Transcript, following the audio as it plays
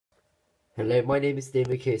Hello, my name is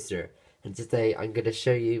David Kaiser, and today I'm going to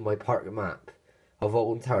show you my park map of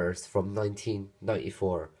Alton Towers from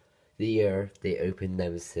 1994, the year they opened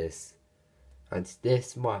Nemesis. And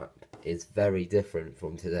this map is very different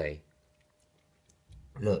from today.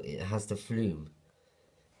 Look, it has the flume,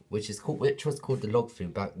 which was called the log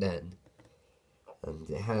flume back then, and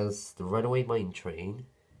it has the runaway mine train,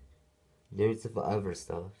 loads of other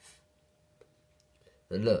stuff.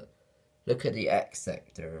 And look at the X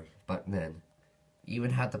sector back then.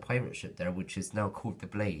 Even had the pirate ship there, which is now called the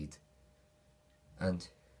Blade. And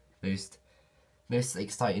most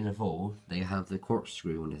exciting of all, they have the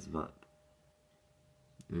corkscrew on this map.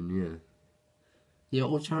 And yeah,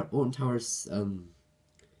 Alton Towers.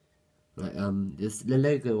 The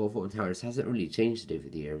logo of Alton Towers hasn't really changed over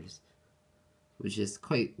the years, which is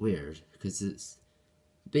quite weird because it's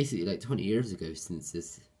basically like 20 years ago since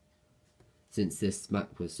this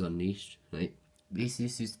map was unleashed. Like this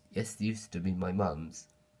used to be my mum's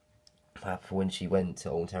map when she went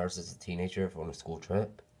to Alton Towers as a teenager on a school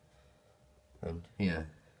trip, and yeah,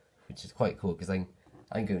 which is quite cool because I'm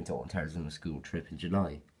going to Alton Towers on a school trip in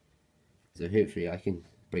July, so hopefully I can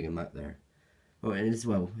bring a map there. Oh, and as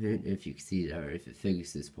well, if you can see there, if it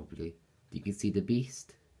focuses properly, you can see the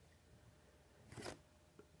beast,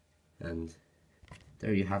 and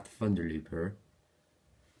there you have the Thunder Looper,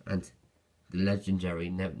 and the legendary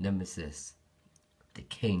Nemesis, the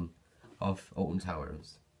king of Alton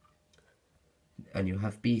Towers. And you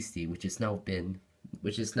have Beastie, which is now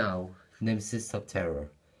Nemesis Subterror.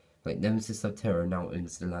 Like Nemesis Subterror now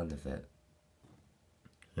owns the land of it.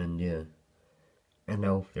 And yeah. And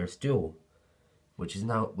now there's Duel, which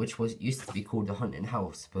used to be called the Haunted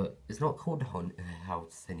House, but it's not called the Haunted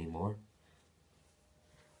House anymore.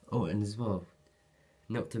 Oh, and as well,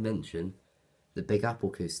 not to mention the Big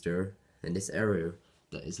Apple coaster in this area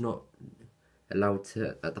that is not allowed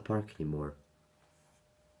to at the park anymore.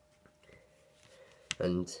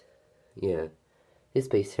 And yeah, this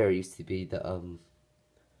base here used to be the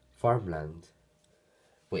farmland.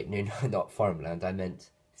 Wait, no, not farmland. I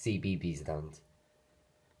meant CBB's land.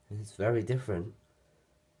 And it's very different.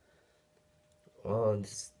 Oh, and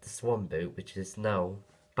this one boat, which is now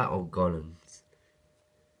Battle Golems.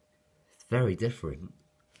 It's very different.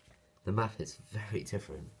 The map is very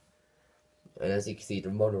different. And as you can see, the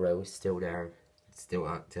monorail is still there. It's still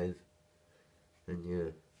active. And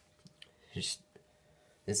yeah,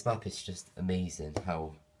 this map is just amazing.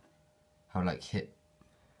 How like hit.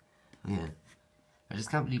 Yeah, I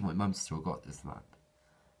just can't believe my mum still got this map.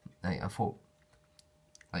 Like I thought,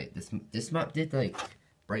 like this map did like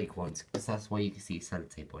break once, because that's why you can see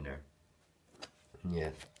sellotape on there.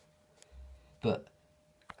 Yeah, but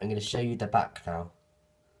I'm gonna show you the back now.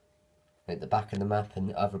 Like the back of the map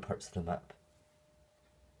and other parts of the map.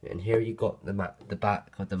 And here you got the map, the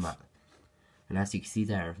back of the map. And as you can see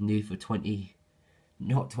there, new for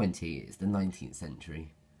not 20, it's the 19th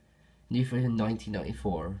century. New for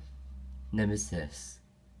 1994, Nemesis.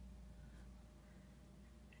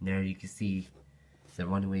 And there you can see the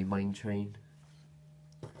runaway mine train,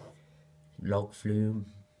 log flume,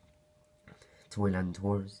 Toyland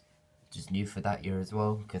Tours, just new for that year as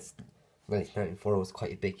well, because 1994 was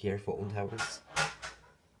quite a big year for Alton Towers.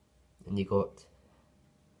 And you got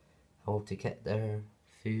how to get there,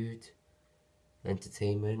 food,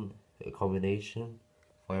 entertainment, accommodation,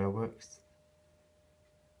 fireworks,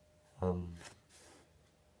 fun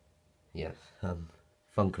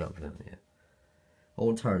club, yeah.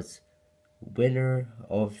 Alton Towers, winner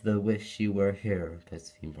of the Wish You Were Here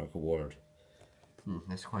Best Theme Park Award.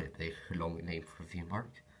 That's quite a big, long name for a theme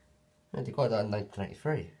park. And they got that in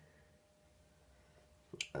 1993.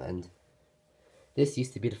 And this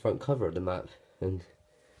used to be the front cover of the map, and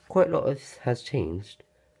quite a lot has changed.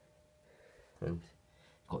 And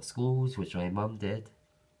got schools, which my mum did.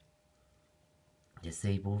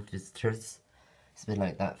 Disabled visitors. It's been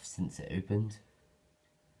like that since it opened.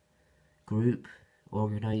 Group,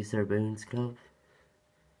 organiser Bones Club.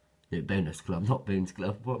 No, Bonus Club, not Bones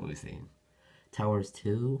Club, what am I saying? Towers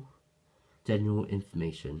 2. General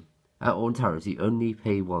information. At Alton Towers, you only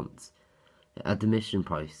pay once. The admission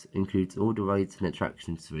price includes all the rides and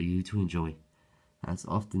attractions for you to enjoy as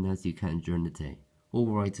often as you can during the day. All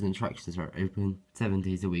rides and attractions are open 7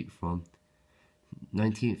 days a week from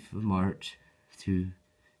 19th of March to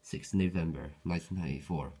 6th of November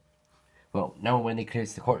 1994. Well, now when they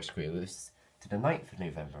closed the corkscrew, it was to the 9th of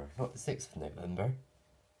November, not the 6th of November.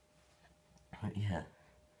 But yeah.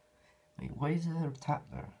 Like, why is there a tap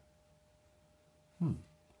there?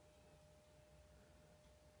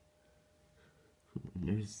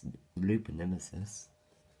 There's Loop and Nemesis.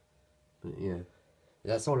 But yeah,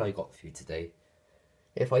 that's all I got for you today.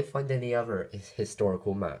 If I find any other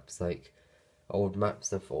historical maps, like old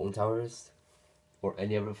maps of Alton Towers, or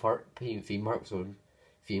any other theme parks or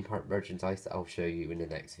theme park merchandise, I'll show you in the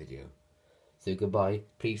next video. So goodbye.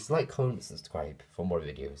 Please like, comment, subscribe for more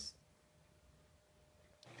videos.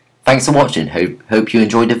 Thanks for watching. Hope you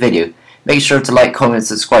enjoyed the video. Make sure to like, comment,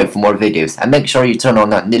 subscribe for more videos, and make sure you turn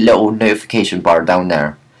on that little notification bar down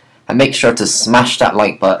there. And make sure to smash that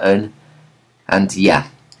like button. And yeah,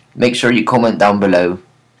 make sure you comment down below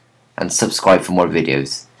and subscribe for more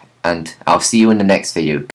videos. And I'll see you in the next video.